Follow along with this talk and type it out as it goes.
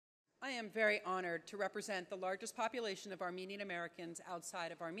I am very honored to represent the largest population of Armenian Americans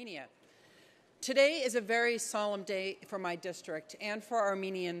outside of Armenia. Today is a very solemn day for my district and for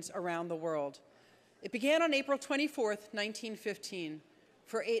Armenians around the world. It began on April 24th, 1915.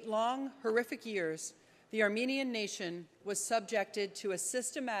 For 8 long, horrific years, the Armenian nation was subjected to a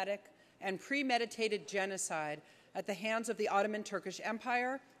systematic and premeditated genocide at the hands of the Ottoman Turkish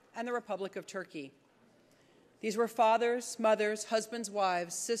Empire and the Republic of Turkey. These were fathers, mothers, husbands,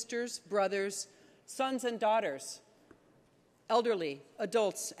 wives, sisters, brothers, sons and daughters, elderly,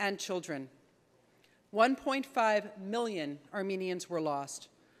 adults, and children. 1.5 million Armenians were lost.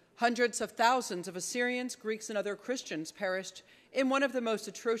 Hundreds of thousands of Assyrians, Greeks, and other Christians perished in one of the most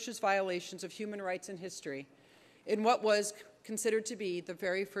atrocious violations of human rights in history, in what was considered to be the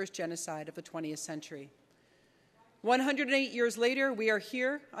very first genocide of the 20th century. 108 years later, we are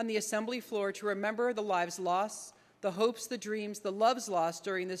here on the Assembly floor to remember the lives lost, the hopes, the dreams, the loves lost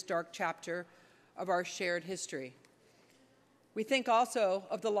during this dark chapter of our shared history. We think also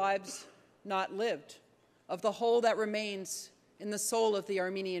of the lives not lived, of the hole that remains in the soul of the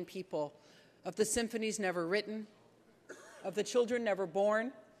Armenian people, of the symphonies never written, of the children never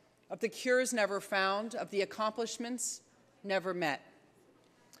born, of the cures never found, of the accomplishments never met.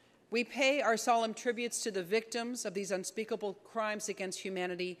 We pay our solemn tributes to the victims of these unspeakable crimes against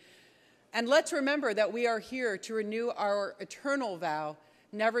humanity, and let's remember that we are here to renew our eternal vow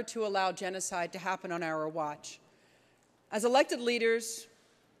never to allow genocide to happen on our watch. As elected leaders,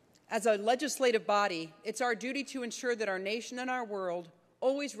 as a legislative body, it's our duty to ensure that our nation and our world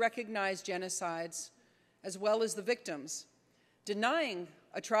always recognize genocides as well as the victims. Denying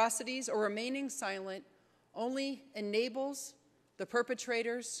atrocities or remaining silent only enables the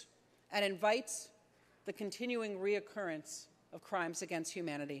perpetrators and invites the continuing reoccurrence of crimes against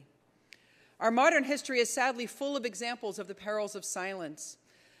humanity. Our modern history is sadly full of examples of the perils of silence.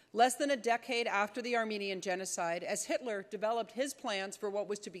 Less than a decade after the Armenian genocide, as Hitler developed his plans for what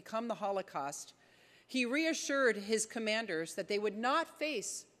was to become the Holocaust, he reassured his commanders that they would not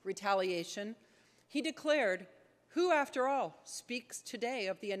face retaliation. He declared, "Who, after all, speaks today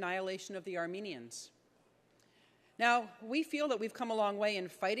of the annihilation of the Armenians?" Now, we feel that we've come a long way in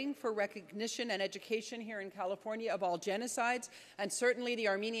fighting for recognition and education here in California of all genocides, and certainly the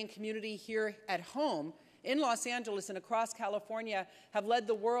Armenian community here at home in Los Angeles and across California have led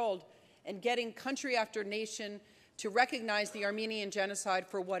the world in getting country after nation to recognize the Armenian genocide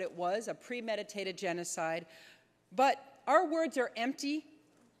for what it was, a premeditated genocide. But our words are empty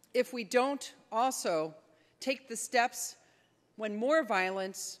if we don't also take the steps when more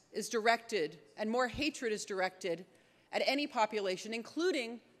violence is directed and more hatred is directed at any population,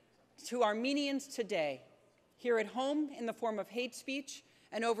 including to Armenians today, here at home in the form of hate speech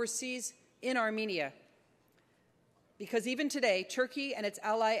and overseas in Armenia. Because even today, Turkey and its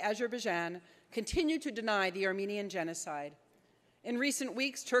ally Azerbaijan continue to deny the Armenian genocide. In recent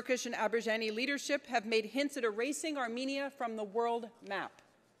weeks, Turkish and Azerbaijani leadership have made hints at erasing Armenia from the world map.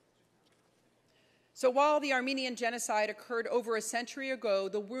 So while the Armenian genocide occurred over a century ago,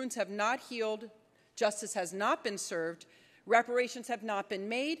 the wounds have not healed, justice has not been served, reparations have not been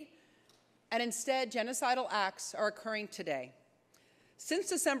made, and instead genocidal acts are occurring today. Since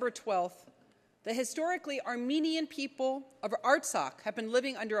December 12th, the historically Armenian people of Artsakh have been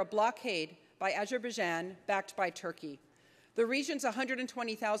living under a blockade by Azerbaijan, backed by Turkey. The region's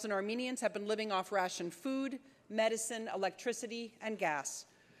 120,000 Armenians have been living off rationed food, medicine, electricity, and gas.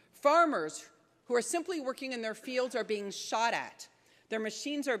 Farmers who are simply working in their fields are being shot at. Their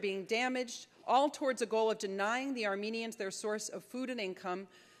machines are being damaged, all towards a goal of denying the Armenians their source of food and income,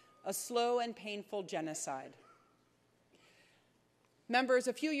 a slow and painful genocide. Members,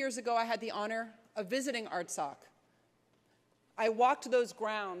 a few years ago, I had the honor of visiting Artsakh. I walked those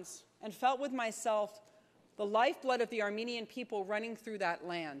grounds and felt with myself the lifeblood of the Armenian people running through that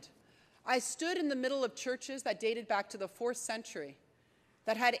land. I stood in the middle of churches that dated back to the 4th century,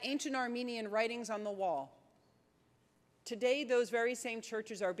 that had ancient Armenian writings on the wall. Today, those very same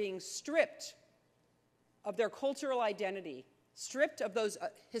churches are being stripped of their cultural identity, stripped of those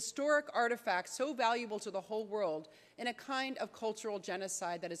historic artifacts so valuable to the whole world in a kind of cultural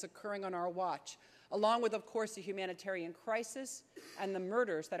genocide that is occurring on our watch, along with, of course, the humanitarian crisis and the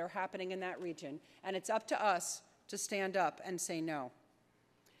murders that are happening in that region. And it's up to us to stand up and say no.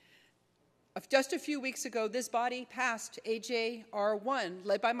 Just a few weeks ago, this body passed AJR 1,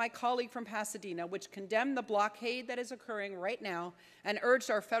 led by my colleague from Pasadena, which condemned the blockade that is occurring right now and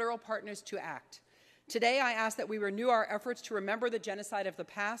urged our federal partners to act. Today, I ask that we renew our efforts to remember the genocide of the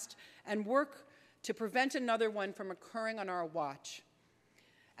past and work to prevent another one from occurring on our watch.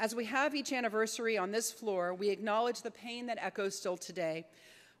 As we have each anniversary on this floor, we acknowledge the pain that echoes still today.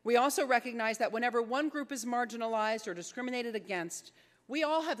 We also recognize that whenever one group is marginalized or discriminated against, we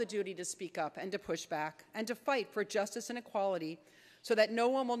all have the duty to speak up and to push back and to fight for justice and equality so that no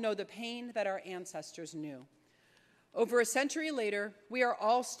one will know the pain that our ancestors knew. Over a century later, we are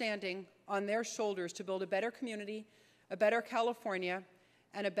all standing on their shoulders to build a better community, a better California,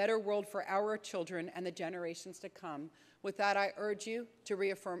 and a better world for our children and the generations to come. With that, I urge you to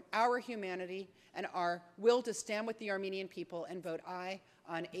reaffirm our humanity and our will to stand with the Armenian people and vote aye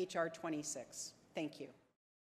on H.R. 26. Thank you.